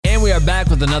back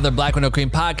with another Black with No Cream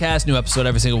podcast. New episode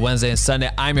every single Wednesday and Sunday.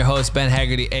 I'm your host, Ben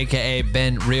Haggerty, aka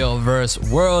Ben Real Verse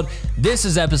World. This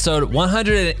is episode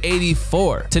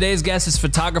 184. Today's guest is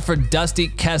photographer Dusty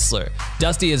Kessler.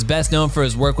 Dusty is best known for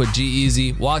his work with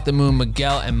G-Eazy, Walk the Moon,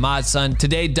 Miguel, and Mod Sun.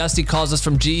 Today, Dusty calls us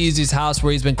from G-Eazy's house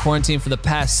where he's been quarantined for the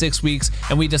past 6 weeks,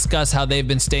 and we discuss how they've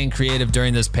been staying creative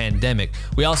during this pandemic.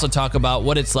 We also talk about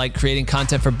what it's like creating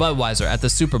content for Budweiser at the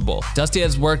Super Bowl. Dusty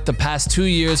has worked the past 2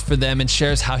 years for them and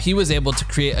shares how he was able to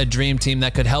create a dream team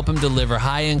that could help him deliver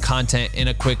high-end content in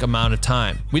a quick amount of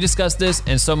time. We discussed this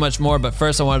and so much more, but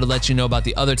first I wanted to let you know about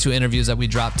the other 2 interviews that we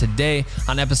dropped today.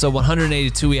 On episode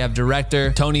 182, we have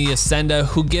director Tony Yacenda,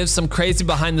 who gives some crazy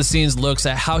behind-the-scenes looks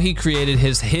at how he created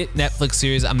his hit Netflix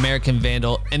series American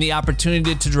Vandal and the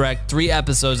opportunity to direct 3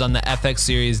 episodes on the FX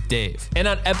series Dave. And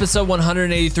on episode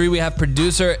 183, we have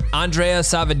producer Andrea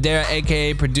Savadera,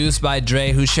 aka Produced by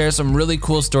Dre, who shares some really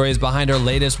cool stories behind her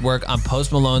latest work on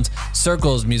Post Malone's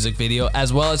Circles music video,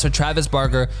 as well as her Travis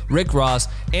Barker, Rick Ross,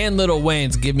 and Lil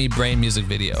Wayne's Give Me Brain music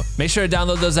video. Make sure to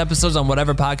download those episodes on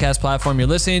whatever podcast platform you're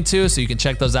listening to so you can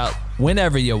check those out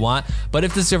whenever you want. But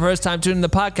if this is your first time tuning in the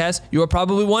podcast, you are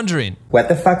probably wondering, what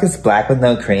the fuck is Black with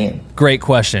No Cream? Great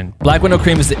question. Black with No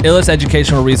Cream is the illest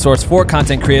educational resource for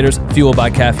content creators fueled by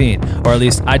caffeine. Or at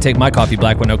least I take my coffee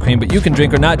black with no cream, but you can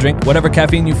drink or not drink whatever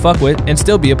caffeine you fuck with and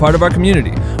still be a part of our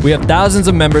community. We have thousands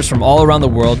of members from all around the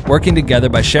world working together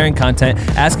by sharing content,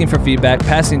 asking for feedback,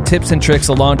 passing tips and tricks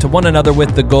along to one another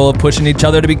with the goal of pushing each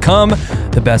other to become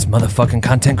the best motherfucking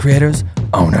content creators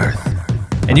on earth.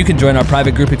 And you can join our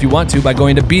private group if you want to by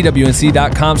going to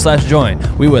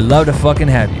bwnc.com/join. We would love to fucking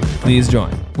have you. Please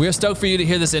join. We are stoked for you to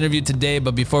hear this interview today,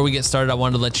 but before we get started, I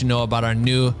wanted to let you know about our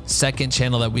new second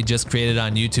channel that we just created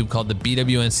on YouTube called the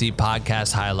BWNC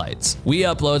Podcast Highlights. We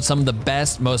upload some of the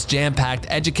best, most jam-packed,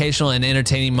 educational, and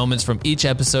entertaining moments from each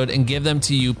episode and give them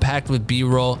to you packed with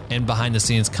B-roll and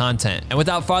behind-the-scenes content. And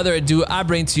without further ado, I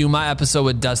bring to you my episode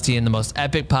with Dusty and the most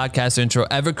epic podcast intro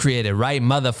ever created right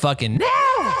motherfucking now!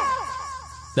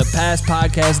 The past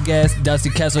podcast guest, Dusty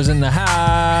Kessler's in the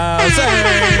house.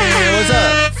 Hey, what's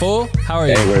up, fool? How are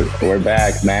you? Hey, we're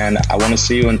back, man. I want to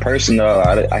see you in person, though.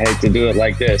 I hate to do it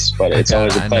like this, but it's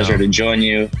always a pleasure to join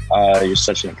you. You're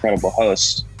such an incredible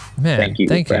host. Man, thank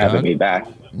you for having me back.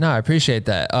 No, I appreciate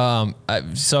that.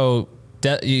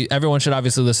 Everyone should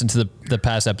obviously listen to the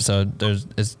past episode.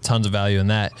 There's tons of value in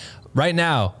that. Right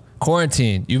now,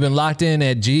 quarantine. You've been locked in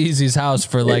at G-Eazy's house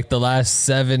for like the last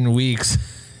 7 weeks.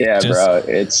 Yeah, bro,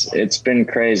 it's been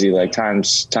crazy. Like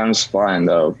time's flying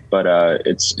though, but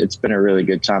it's been a really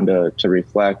good time to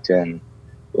reflect and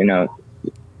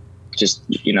just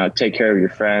take care of your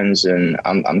friends. And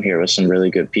I'm here with some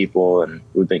really good people, and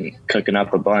we've been cooking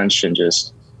up a bunch and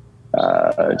just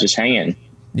hanging.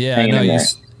 Yeah, I know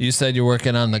you said you're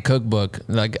working on the cookbook.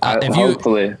 Like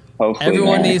hopefully,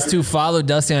 everyone man. needs to follow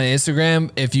Dusty on Instagram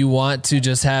if you want to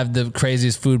just have the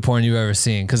craziest food porn you've ever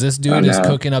seen. Because this dude is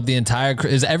cooking up the entire.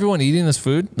 Is everyone eating this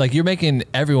food? Like you're making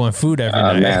everyone food every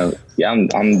night. Man. Yeah, I'm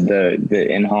the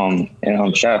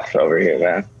in-home chef over here,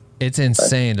 man. It's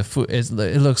insane. The food it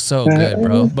looks so good,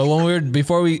 bro. But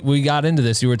before we got into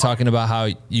this, you were talking about how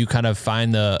you kind of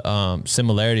find the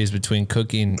similarities between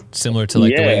cooking similar to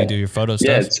like the way you do your photo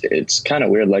stuff. Yeah, it's kind of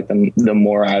weird. Like the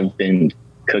more I've been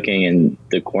cooking in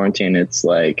the quarantine, it's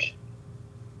like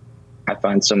I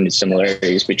find so many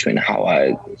similarities between how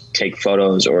I take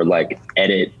photos or like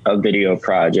edit a video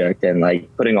project and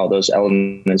like putting all those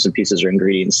elements and pieces or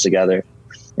ingredients together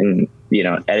and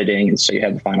editing, and so you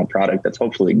have the final product that's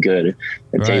hopefully good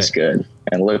and tastes good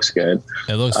and looks good.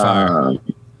 It looks fire.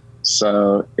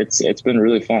 So it's been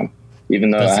really fun,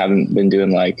 even though I haven't been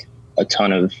doing like a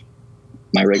ton of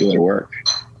my regular work.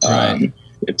 Right.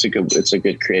 It's a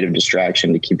good creative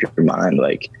distraction to keep your mind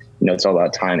like, it's all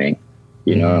about timing,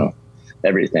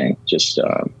 everything just,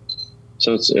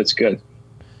 so it's good.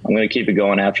 I'm going to keep it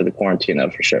going after the quarantine though,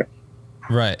 for sure.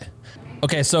 Right.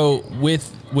 Okay. So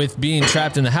with being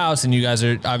trapped in the house and you guys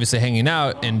are obviously hanging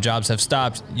out and jobs have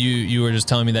stopped, you were just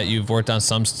telling me that you've worked on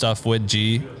some stuff with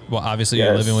G. Well, obviously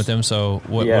you're living with him. So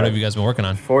what have you guys been working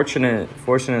on?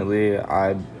 Fortunately,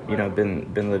 I've,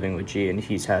 been living with G, and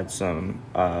he's had some,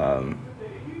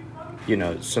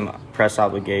 some press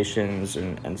obligations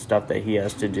and stuff that he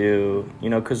has to do,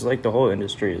 because like the whole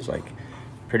industry is like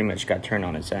pretty much got turned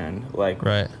on its end. Like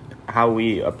how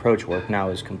we approach work now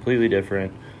is completely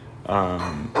different.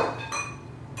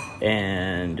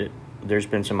 And there's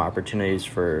been some opportunities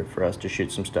for us to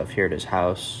shoot some stuff here at his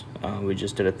house. We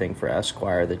just did a thing for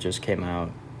Esquire that just came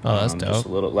out. Oh, that's dope. Just a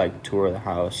little like tour of the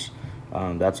house.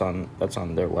 That's on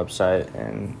their website,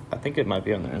 and I think it might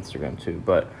be on their Instagram too.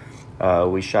 But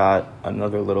We shot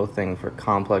another little thing for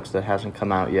Complex that hasn't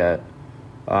come out yet.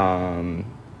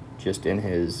 Just in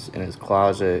his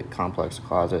closet, Complex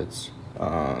Closets.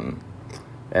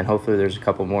 And hopefully there's a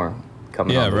couple more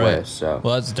coming on the way. So,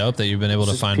 well, that's dope that you've been able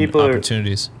to find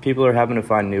opportunities. People are having to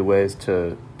find new ways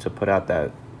to put out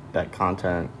that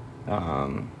content.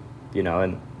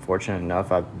 And fortunate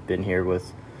enough, I've been here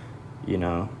with,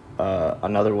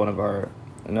 another one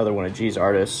of G's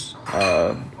artists,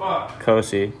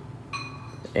 Kosi,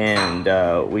 and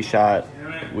we shot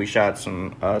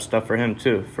some stuff for him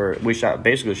too. We shot a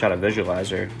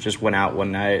visualizer. Just went out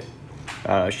one night,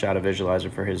 shot a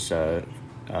visualizer for his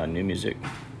new music.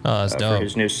 Oh, that's dope. For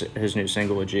his new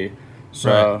single with G.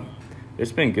 So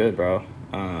It's been good, bro.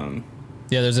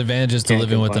 There's advantages to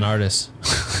living with an artist.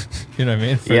 You know what I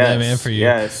mean? For them and for you.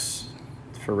 Yes,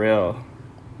 for real.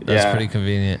 That's pretty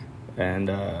convenient. And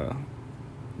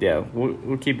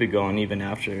we'll keep it going even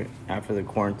after the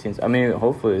quarantines. I mean,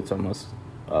 hopefully it's almost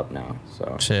up now.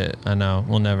 So shit, I know.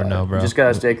 We'll never know, bro. Just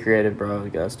gotta stay creative, bro. You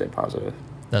gotta stay positive.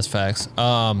 That's facts.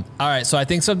 All right, so I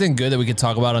think something good that we could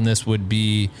talk about on this would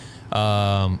be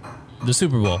the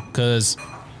Super Bowl, because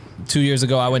 2 years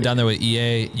ago I went down there with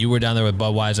EA. You were down there with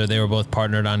Budweiser. They were both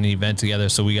partnered on an event together,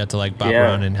 so we got to like bop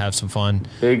around and have some fun.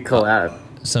 Big collab.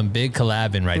 Some big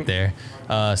collabing right there.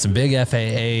 Some big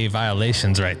FAA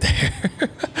violations right there.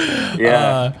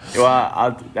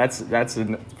 Well, that's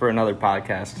for another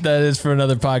podcast. That is for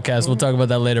another podcast. We'll talk about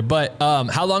that later. But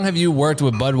how long have you worked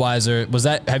with Budweiser?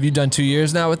 Have you done 2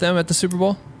 years now with them at the Super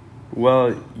Bowl?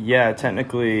 Well, yeah,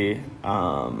 technically.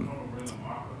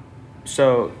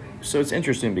 So it's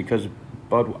interesting because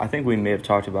I think we may have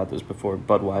talked about this before.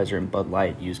 Budweiser and Bud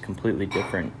Light use completely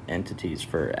different entities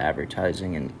for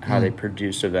advertising and how they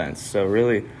produce events. So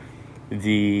really,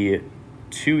 the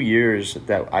 2 years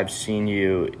that I've seen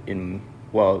you in,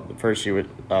 the first year,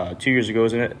 2 years ago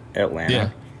was in Atlanta. Yeah,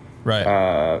 right.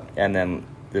 And then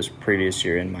this previous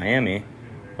year in Miami.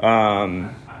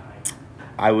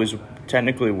 I was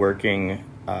technically working,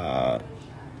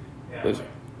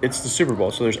 it's the Super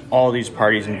Bowl, so there's all these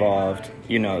parties involved,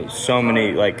 so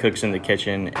many like cooks in the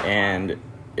kitchen, and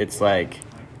it's like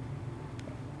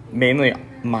mainly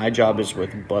my job is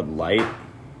with Bud Light,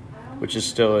 which is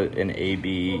still an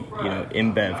AB,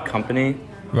 InBev company.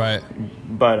 Right.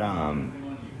 But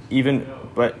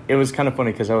but it was kind of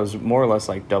funny because I was more or less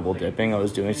like double dipping. I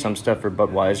was doing some stuff for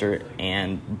Budweiser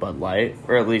and Bud Light,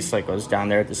 or at least like I was down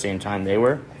there at the same time they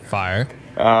were. Fire.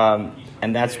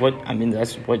 And that's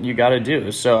what you got to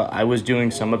do. So I was doing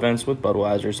some events with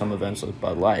Budweiser, some events with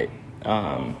Bud Light.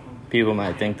 People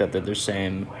might think that they're the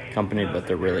same company, but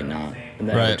they're really not. And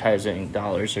the advertising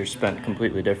dollars are spent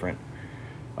completely different.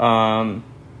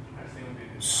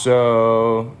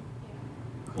 So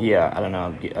yeah, I don't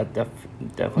know. I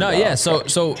definitely. No, yeah. So,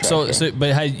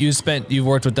 but you've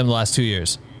worked with them the last 2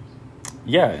 years.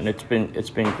 Yeah, and it's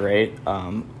been great.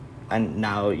 And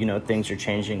now, things are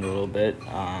changing a little bit.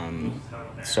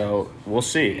 So we'll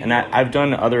see. And I've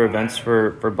done other events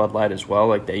for Bud Light as well.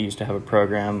 Like they used to have a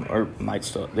program, or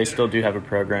they still do have a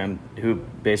program, who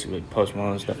basically Post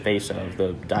Malone is the face of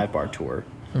the dive bar tour.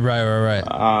 Right.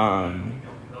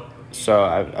 So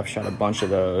I've shot a bunch of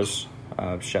those.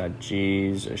 I've shot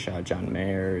G's, I shot John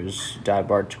Mayer's dive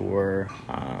bar tour.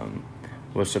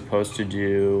 Was supposed to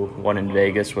do one in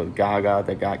Vegas with Gaga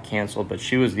that got canceled, but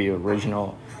she was the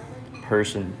original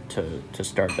person to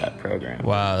start that program.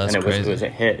 Wow, that's crazy. And it was a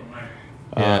hit.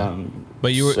 Yeah.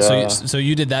 But you were so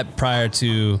you did that prior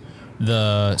to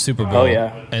the Super Bowl. Oh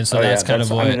yeah. And so that's kind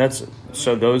of what. I mean,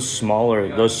 those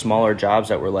smaller jobs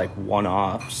that were like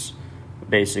one-offs,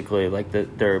 basically, like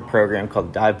their program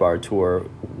called Dive Bar Tour,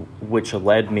 which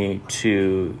led me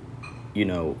to,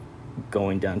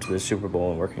 going down to the Super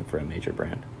Bowl and working for a major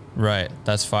brand. Right,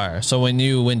 that's fire. So when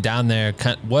you went down there,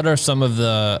 what are some of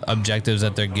the objectives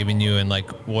that they're giving you, and like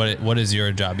what is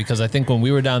your job? Because I think when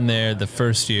we were down there the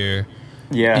first year,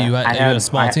 you had a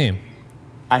small team.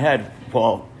 I had,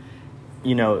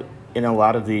 in a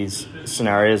lot of these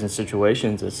scenarios and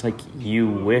situations, it's like you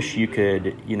wish you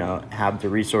could, have the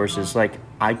resources. Like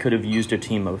I could have used a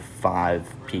team of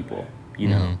 5 people,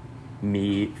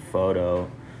 me,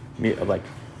 photo, me, like,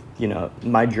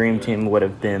 my dream team would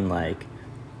have been like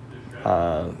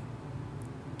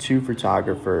 2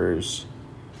 photographers,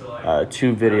 2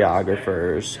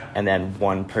 videographers, and then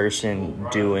 1 person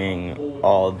doing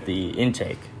all the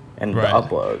intake and the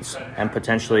uploads, and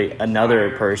potentially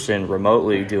another person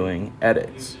remotely doing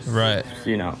edits. Right.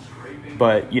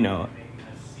 But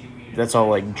that's all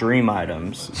like dream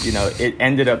items. It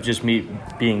ended up just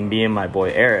being me and my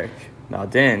boy Eric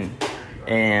Maldin,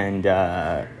 and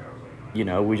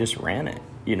we just ran it.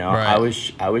 You know,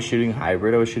 Right. I was shooting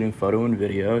hybrid. I was shooting photo and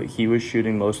video. He was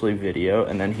shooting mostly video,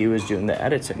 and then he was doing the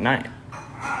edits at night.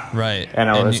 Right. And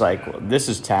I was like, well, this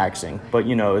is taxing, but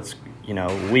you know, it's, you know,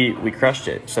 we crushed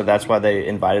it. So that's why they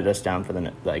invited us down for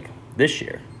this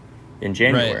year in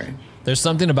January. Right. There's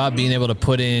something about being able to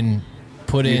put in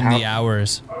the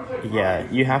hours.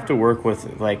 Yeah, you have to work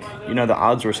with, like, you know, the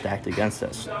odds were stacked against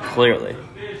us. Clearly,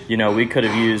 you know, we could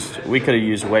have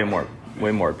used way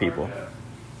more people.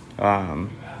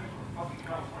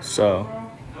 So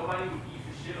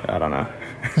I don't know.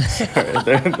 Sorry,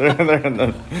 they're in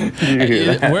the. Do you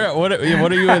hear that? What are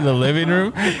you in the living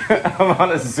room? I'm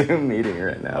on a Zoom meeting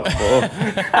right now.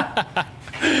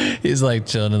 He's like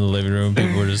chilling in the living room.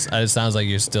 People were just. It sounds like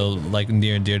you're still like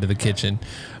near and dear to the kitchen.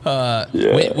 Yeah.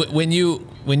 When you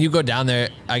go down there,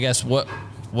 I guess what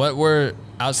were,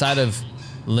 outside of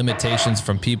limitations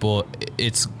from people,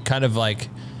 it's kind of like,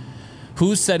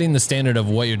 who's setting the standard of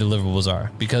what your deliverables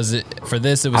are? Because for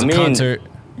this, it was a concert.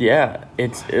 Yeah,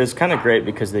 it was kind of great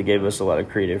because they gave us a lot of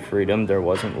creative freedom. There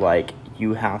wasn't like,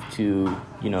 you have to,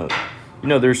 you know,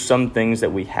 there's some things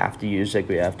that we have to use, like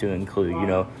we have to include, you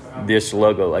know, this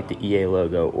logo, like the EA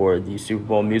logo, or the Super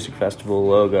Bowl Music Festival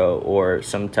logo, or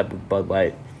some type of Bud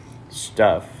Light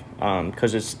stuff,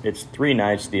 because it's 3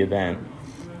 nights the event,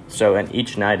 so, and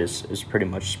each night is pretty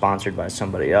much sponsored by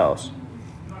somebody else.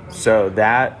 So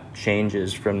that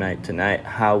changes from night to night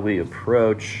how we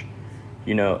approach,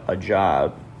 you know, a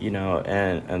job, you know,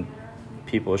 and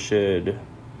people should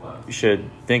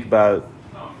think about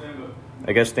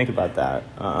that.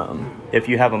 If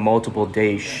you have a multiple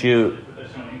day shoot,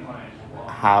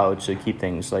 how to keep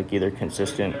things like either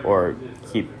consistent or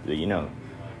keep, you know,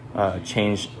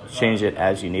 change it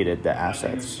as you need it, the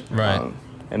assets, right,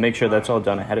 and make sure that's all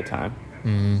done ahead of time.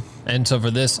 Mm-hmm. And so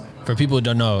for people who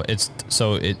don't know, it's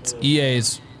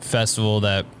EA's festival,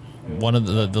 that one of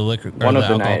the liquor, or one the of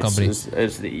the alcohol nights company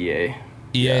is the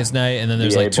EA's night, and then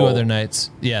there's EA like 2 Bowl. other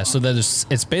nights. Yeah, so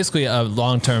it's basically a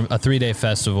 3-day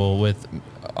festival with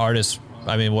artists.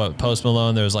 I mean, Post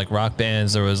Malone, there was like rock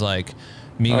bands, there was like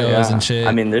Migos and shit.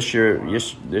 I mean, this year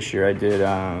I did,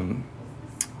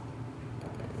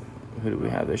 who do we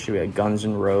have this year? We had Guns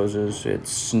N' Roses,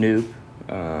 it's Snoop.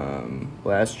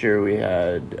 Last year we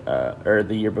had, or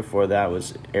the year before that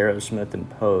was Aerosmith and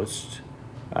Post,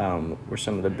 were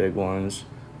some of the big ones.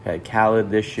 We had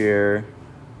Khaled this year,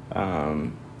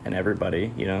 and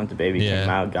everybody, you know, the baby came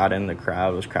out, got in the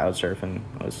crowd, was crowd surfing,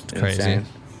 it was insane.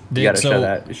 You gotta show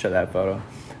that photo.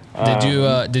 Did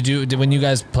you when you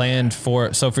guys planned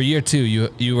for year 2,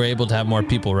 you were able to have more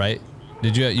people, right?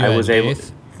 Did you? I was able.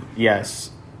 Yes,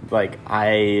 like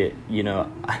I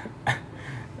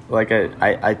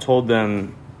told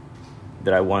them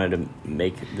that I wanted to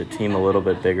make the team a little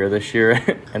bit bigger this year,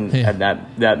 and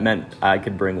that meant I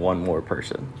could bring one more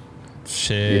person.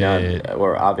 Shit. You know,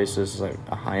 or obviously this is like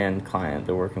a high-end client.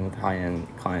 They're working with high-end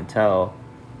clientele,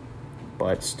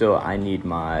 but still, I need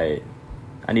my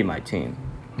team.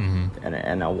 Mm-hmm.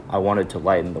 And I wanted to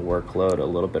lighten the workload a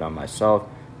little bit on myself,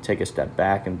 take a step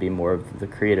back and be more of the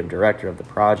creative director of the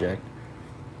project,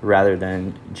 rather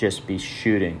than just be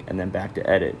shooting and then back to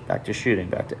edit, back to shooting,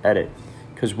 back to edit.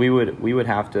 Because we would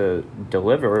have to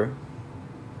deliver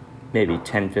maybe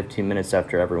 10-15 minutes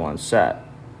after everyone's set.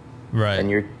 Right. And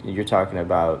you're talking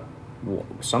about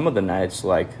some of the nights,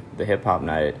 like the hip hop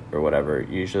night or whatever,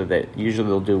 usually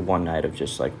they'll do one night of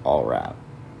just like all rap.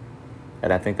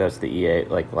 And I think that's the EA,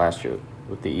 like last year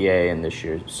with the EA, and this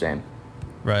year same.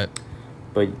 Right.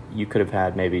 But you could have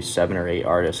had maybe 7 or 8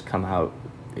 artists come out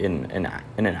in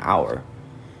an hour.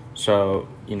 So,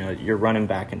 you know, you're running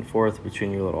back and forth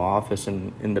between your little office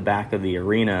and in the back of the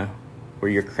arena, where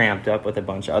you're cramped up with a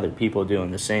bunch of other people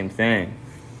doing the same thing,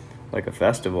 like a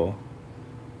festival.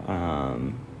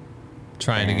 Trying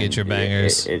to get your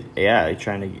bangers.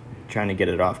 Trying to get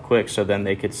it off quick, so then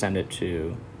they could send it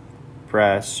to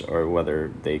press, or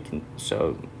whether they can.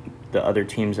 So the other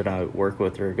teams that I work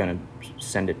with are going to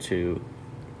send it to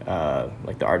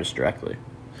like the artist directly.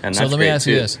 And so let me ask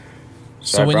you this.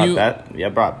 So I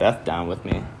brought Beth down with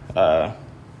me. That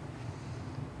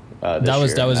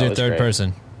was your third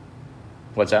person.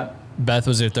 What's that? Beth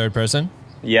was your third person?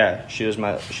 Yeah, she was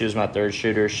my third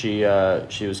shooter. She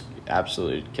was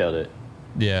absolutely killed it.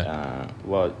 Yeah.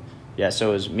 So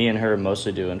it was me and her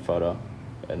mostly doing photo,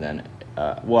 and then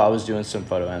I was doing some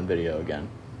photo and video again,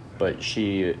 but it's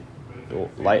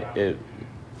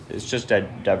just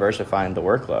diversifying the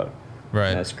workload. Right.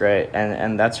 And that's great.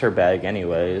 And that's her bag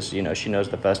anyways. You know, she knows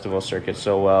the festival circuit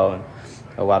so well, and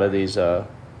a lot of these other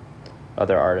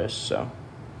artists. So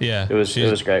yeah, it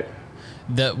was great.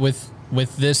 That with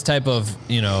this type of,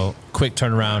 you know, quick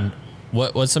turnaround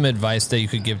what's some advice that you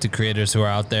could give to creators who are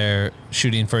out there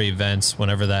shooting for events,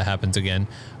 whenever that happens again,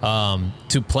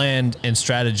 to plan and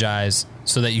strategize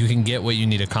so that you can get what you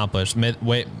need accomplished?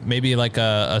 Maybe like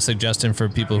a suggestion for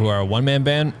people who are a one-man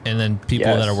band and then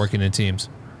people that are working in teams.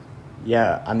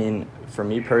 Yeah, I mean, for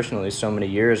me personally, so many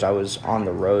years I was on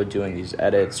the road doing these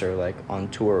edits or like on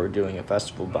tour or doing a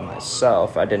festival by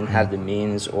myself. I didn't have the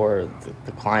means or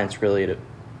the clients really to,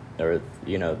 or,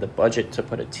 you know, the budget to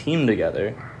put a team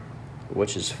together,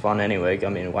 which is fun anyway. I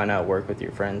mean, why not work with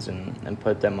your friends and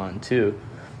put them on too?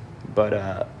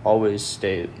 But always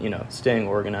staying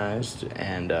organized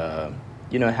and,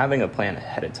 you know, having a plan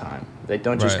ahead of time. They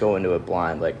don't just go into it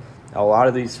blind. Like, a lot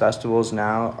of these festivals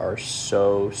now are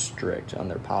so strict on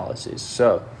their policies.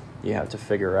 So you have to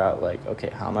figure out, like, okay,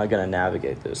 how am I going to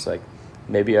navigate this? Like,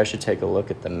 maybe I should take a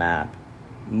look at the map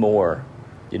more.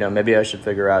 You know, maybe I should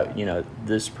figure out, you know,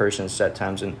 this person's set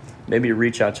times, and maybe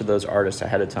reach out to those artists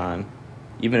ahead of time,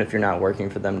 even if you're not working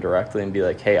for them directly, and be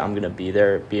like, hey, I'm going to be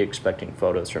there, be expecting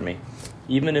photos from me.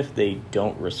 Even if they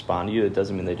don't respond to you, it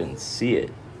doesn't mean they didn't see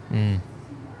it.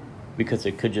 Because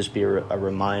it could just be a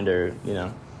reminder, you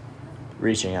know,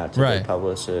 reaching out to the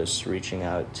publicists, reaching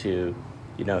out to,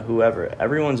 you know, whoever.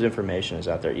 Everyone's information is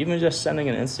out there. Even just sending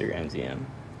an Instagram DM,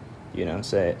 you know,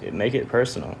 make it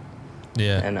personal.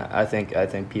 Yeah. And I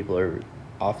think people are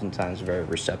oftentimes very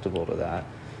receptive to that.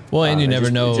 Well, and you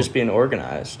never know. Just being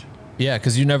organized. Yeah,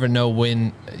 because you never know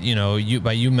when, you know,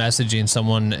 by you messaging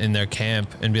someone in their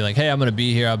camp and be like, hey, I'm going to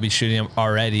be here, I'll be shooting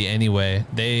already anyway.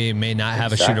 They may not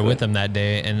have a shooter with them that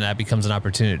day, and that becomes an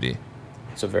opportunity.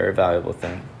 It's a very valuable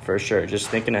thing, for sure. Just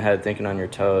thinking ahead, thinking on your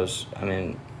toes. I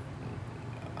mean,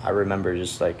 I remember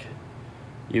just, like,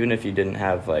 even if you didn't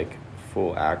have, like,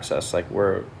 full access, like,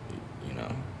 we're, you know,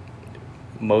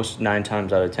 most 9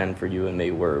 times out of 10 for you and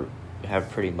me, have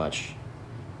pretty much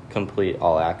complete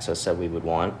all access that we would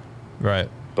want. Right.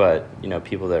 But, you know,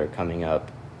 people that are coming up,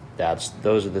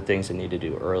 those are the things they need to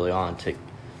do early on to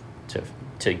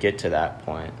get to that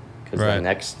point. Because the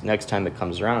next time it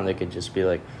comes around, they could just be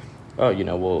like, oh,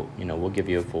 we'll give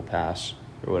you a full pass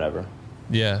or whatever.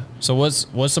 Yeah. So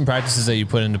what's some practices that you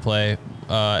put into play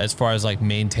as far as like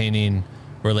maintaining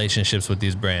relationships with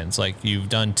these brands? Like, you've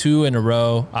done 2 in a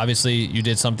row. Obviously, you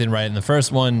did something right in the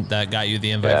first one that got you the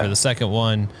invite for the second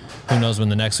one. Who knows when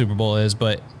the next Super Bowl is?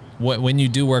 But when you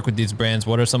do work with these brands,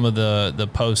 what are some of the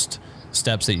post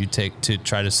steps that you take to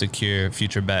try to secure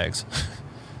future bags?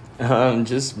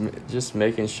 Just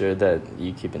making sure that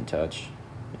you keep in touch,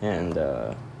 and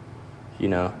you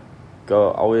know,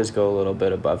 always go a little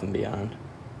bit above and beyond.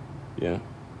 Yeah,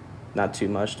 not too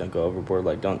much. Don't go overboard.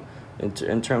 Like, don't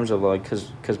in terms of, like,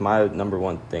 because my number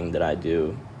one thing that I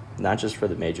do, not just for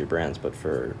the major brands, but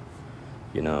for,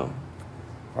 you know,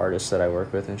 artists that I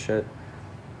work with and shit,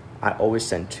 I always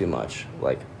send too much.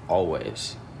 Like,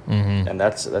 always. And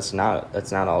that's not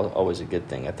always a good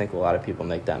thing. I think a lot of people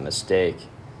make that mistake.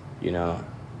 You know,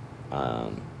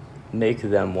 make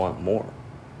them want more.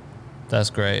 That's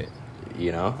great.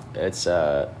 You know, it's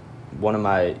one of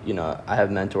my, you know, I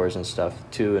have mentors and stuff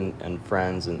too, and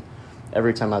friends, and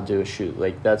every time I do a shoot,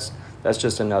 like, that's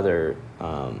just another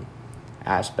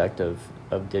aspect of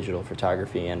digital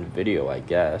photography and video, I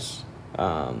guess.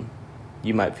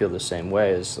 You might feel the same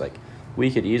way. As, like, we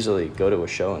could easily go to a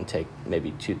show and take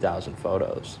maybe 2,000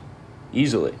 photos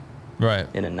easily. Right.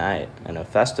 In a night. And a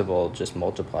festival, just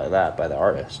multiply that by the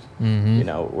artist. You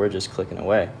know, we're just clicking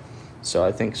away. So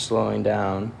I think slowing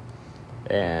down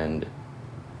and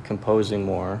composing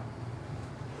more,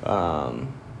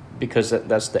 because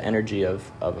that's the energy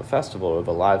of a festival, of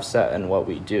a live set, and what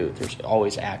we do. There's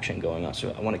always action going on,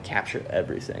 so I want to capture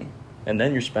everything. And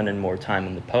then you're spending more time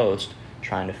in the post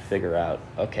trying to figure out,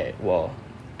 okay, well,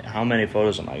 how many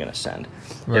photos am I going to send?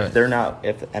 Right. If they're not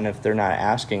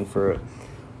asking for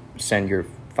send your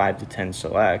 5 to 10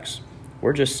 selects,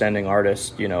 we're just sending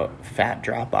artists, you know, fat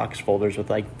Dropbox folders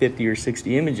with like 50 or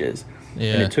 60 images.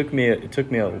 Yeah. And it took me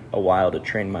a while to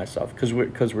train myself,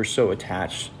 because we're so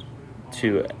attached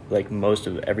to, like, most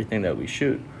of everything that we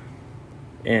shoot,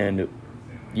 and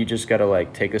you just gotta,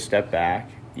 like, take a step back.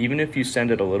 Even if you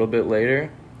send it a little bit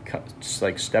later, just,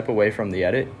 like, step away from the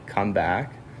edit, come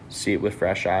back, see it with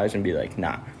fresh eyes, and be like,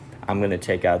 nah, I'm gonna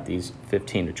take out these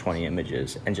 15 to 20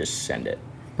 images and just send it.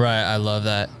 Right, I love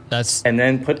that. And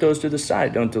then put those to the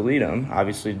side. Don't delete them.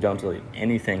 Obviously, don't delete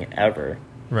anything ever.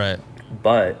 Right.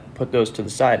 But put those to the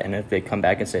side, and if they come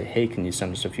back and say, hey, can you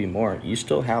send us a few more, you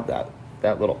still have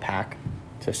that little pack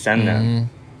to send them.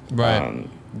 Right.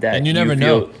 That and you never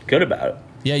know. Good about it.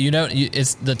 Yeah,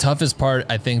 it's the toughest part,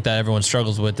 I think, that everyone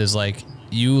struggles with, is, like,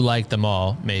 you like them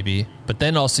all, maybe, but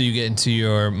then also you get into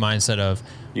your mindset of,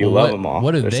 you love them all.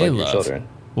 What do they love?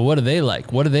 well, what do they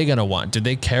like? What are they going to want? Do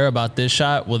they care about this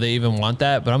shot? Will they even want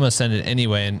that? But I'm going to send it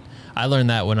anyway. And I learned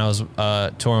that when I was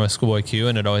touring with Schoolboy Q,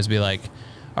 and it'd always be like,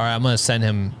 all right, I'm going to send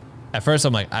him. At first,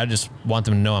 I'm like, I just want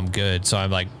them to know I'm good. So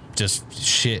I'm like, just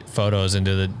shit photos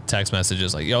into the text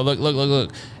messages. Like, yo,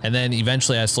 look. And then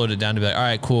eventually I slowed it down to be like, all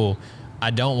right, cool. I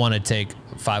don't want to take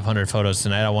 500 photos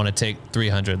tonight. I want to take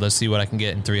 300. Let's see what I can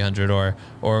get in 300 or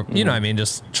you know what I mean?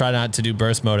 Just try not to do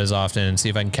burst mode as often and see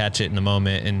if I can catch it in the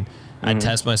moment. And I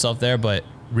test myself there, but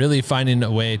really finding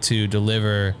a way to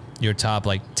deliver your top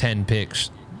like 10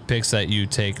 pics that you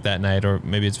take that night, or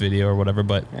maybe it's video or whatever,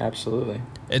 but absolutely.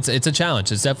 It's a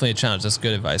challenge. It's definitely a challenge. That's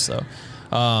good advice though.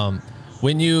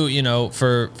 When you know,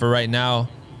 for right now,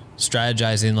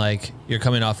 strategizing, like you're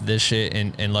coming off of this shit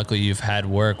and luckily you've had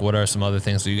work, what are some other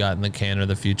things that you got in the can or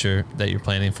the future that you're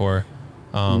planning for?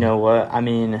 You know what? I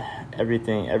mean, every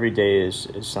day is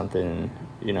something,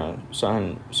 you know,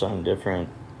 something different.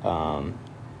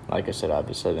 Like I said,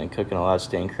 obviously I've been cooking a lot,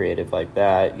 staying creative like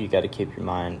that. You got to keep your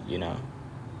mind, you know,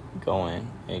 going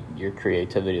and your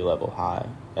creativity level high.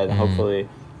 And hopefully,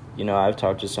 you know, I've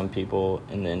talked to some people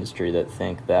in the industry that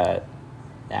think that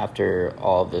after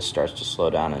all of this starts to slow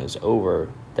down and is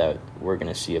over, that we're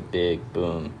going to see a big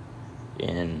boom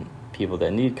in people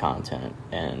that need content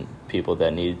and people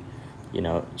that need, you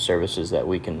know, services that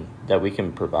we can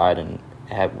provide and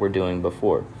we're doing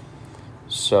before.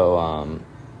 So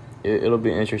it'll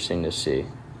be interesting to see.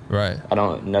 Right. I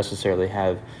don't necessarily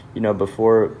have, you know,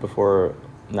 before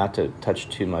not to touch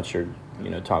too much or, you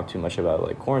know, talk too much about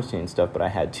like quarantine and stuff, but I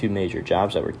had 2 major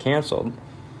jobs that were canceled.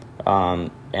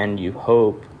 And you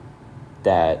hope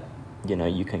that, you know,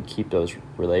 you can keep those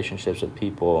relationships with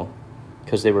people,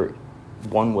 because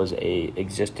one was a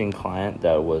existing client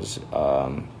that was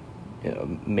you know,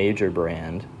 a major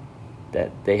brand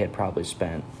that they had probably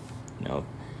spent, you know,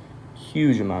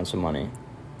 huge amounts of money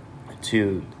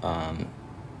to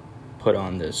put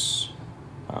on this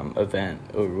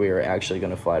event. We were actually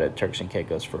going to fly to Turks and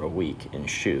Caicos for a week and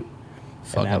shoot.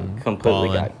 Fucking and that completely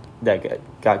ballin'.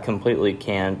 got completely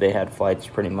canned. They had flights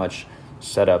pretty much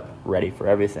set up, ready for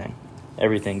everything.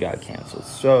 Everything got canceled.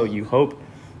 So you hope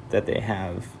that they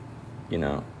have, you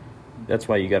know, that's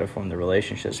why you got to form the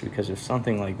relationships, because if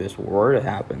something like this were to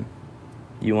happen,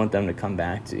 you want them to come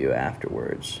back to you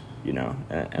afterwards, you know,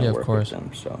 and work with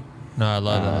them. So no, I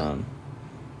love that.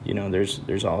 You know,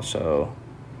 there's also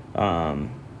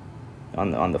on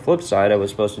the flip side, I was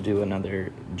supposed to do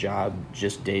another job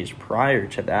just days prior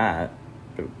to that,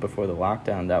 before the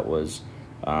lockdown. That was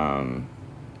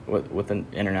with an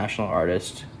international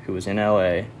artist who was in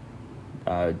LA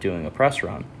doing a press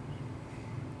run.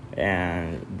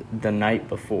 And the night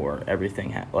before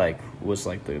everything was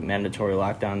like the mandatory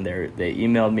lockdown, they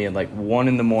emailed me at like 1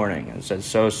 a.m. and said,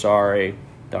 so sorry,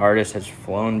 the artist has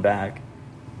flown back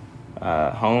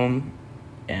home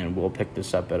and we'll pick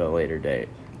this up at a later date.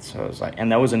 So I was like,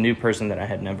 and that was a new person that I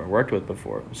had never worked with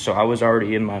before. So I was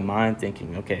already in my mind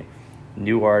thinking, okay,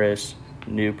 new artist,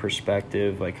 new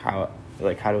perspective, like how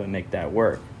do I make that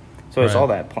work? So it's all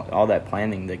that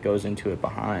planning that goes into it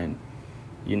behind.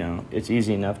 You know, it's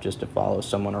easy enough just to follow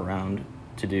someone around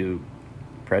to do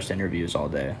press interviews all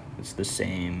day. It's the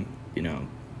same, you know,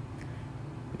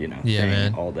 yeah, thing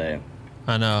man. All day.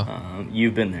 I know.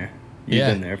 You've been there. You've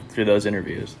been there through those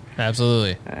interviews.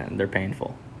 Absolutely. And they're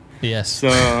painful. Yes.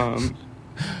 So,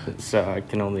 so I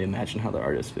can only imagine how the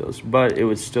artist feels. But it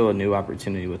was still a new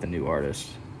opportunity with a new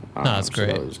artist. No, that's great.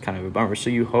 So that was kind of a bummer.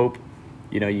 So you hope,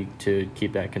 you know, to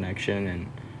keep that connection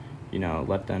and, you know,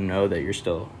 let them know that you're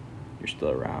still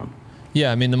around.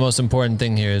 Yeah, I mean, the most important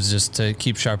thing here is just to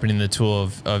keep sharpening the tool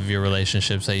of your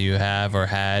relationships that you have or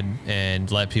had, and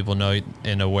let people know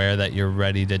and aware that you're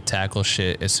ready to tackle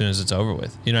shit as soon as it's over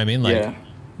with. You know what I mean? Like, yeah.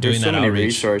 Doing There's that so many outreach.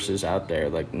 resources out there.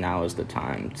 Like, now is the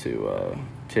time to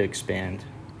expand.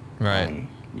 Right.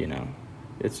 You know,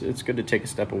 it's good to take a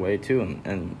step away too,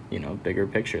 and you know, bigger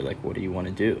picture. Like, what do you want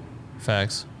to do?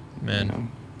 Facts, man. You know?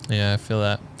 Yeah, I feel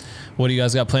that. What do you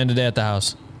guys got planned today at the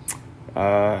house?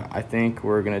 I think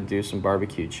we're gonna do some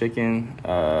barbecue chicken.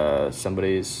 We have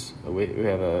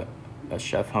a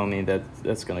chef homie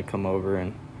that's gonna come over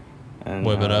and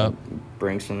whip it up.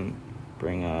 Bring some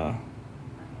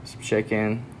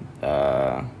chicken.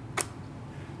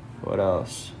 What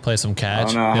else? Play some catch.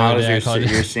 I don't know. How was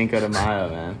your Cinco de Mayo,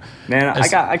 man? Man,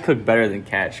 I cook better than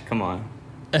catch. Come on.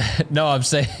 No, I'm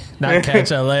saying not catch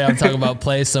LA. I'm talking about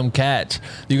play some catch.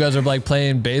 You guys are like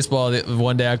playing baseball.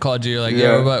 One day I called you. You're like,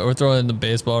 yeah, we're throwing the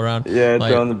baseball around. Yeah,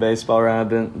 like, throwing the baseball around.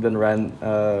 Been riding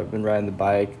the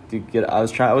bike. Dude, I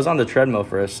was on the treadmill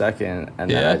for a second,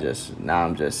 and then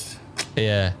I'm just.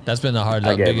 Yeah, that's been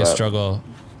the biggest struggle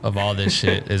of all this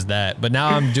shit is that. But now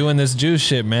I'm doing this juice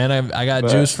shit, man. I got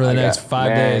juice for the next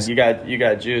 5 days. You got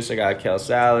juice. I got kale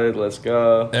salad. Let's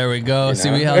go. There we go. You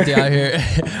See, we healthy out here.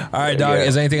 All right, dog.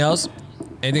 Is there anything else?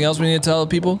 Anything else we need to tell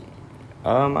people?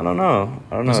 I don't know.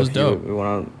 This is if dope. we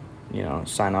want to,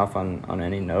 sign off on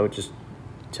any note. Just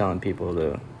telling people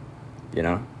to,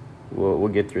 we'll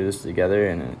get through this together.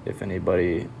 And if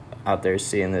anybody out there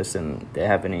seeing this and they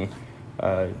have any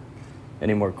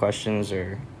more questions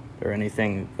or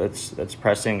anything that's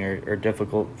pressing or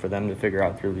difficult for them to figure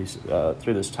out through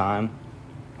this time,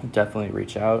 definitely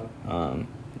reach out. I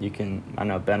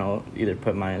know Ben will either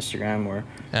put my Instagram or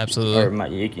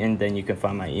absolutely, and then you can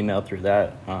find my email through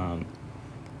that.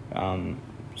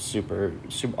 Super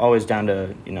always down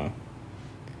to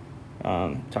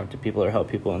talk to people or help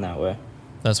people in that way.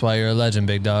 That's why you're a legend,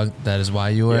 big dog. That is why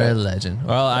you are a legend.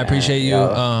 Well, I appreciate you.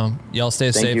 Y'all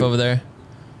stay safe over there.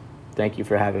 Thank you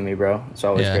for having me, bro. It's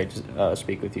always great to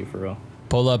speak with you, for real.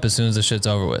 Pull up as soon as the shit's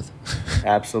over with.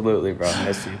 Absolutely, bro.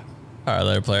 Miss you. All right,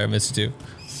 later, player. Miss you too.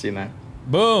 See you, man.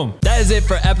 Boom. That is it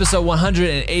for episode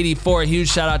 184. A huge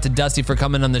shout out to Dusty for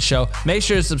coming on the show. Make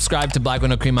sure to subscribe to Black with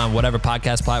No Cream on whatever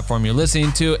podcast platform you're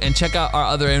listening to, and check out our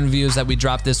other interviews that we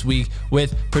dropped this week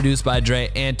with Produced by Dre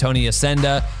and Tony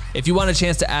Ascenda. If you want a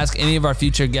chance to ask any of our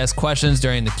featured guest questions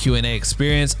during the Q&A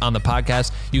experience on the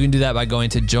podcast, you can do that by going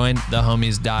to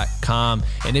jointhehomies.com.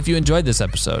 And if you enjoyed this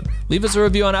episode, leave us a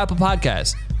review on Apple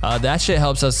Podcasts. That shit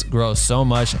helps us grow so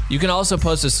much. You can also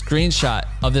post a screenshot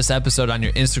of this episode on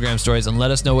your Instagram stories and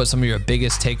let us know what some of your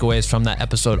biggest takeaways from that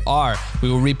episode are.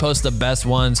 We will repost the best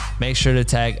ones. Make sure to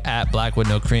tag at Black with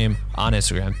No Cream on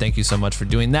Instagram. Thank you so much for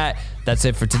doing that. That's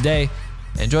it for today.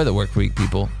 Enjoy the work week,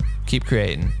 people. Keep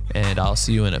creating, and I'll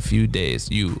see you in a few days,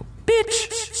 you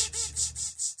bitch.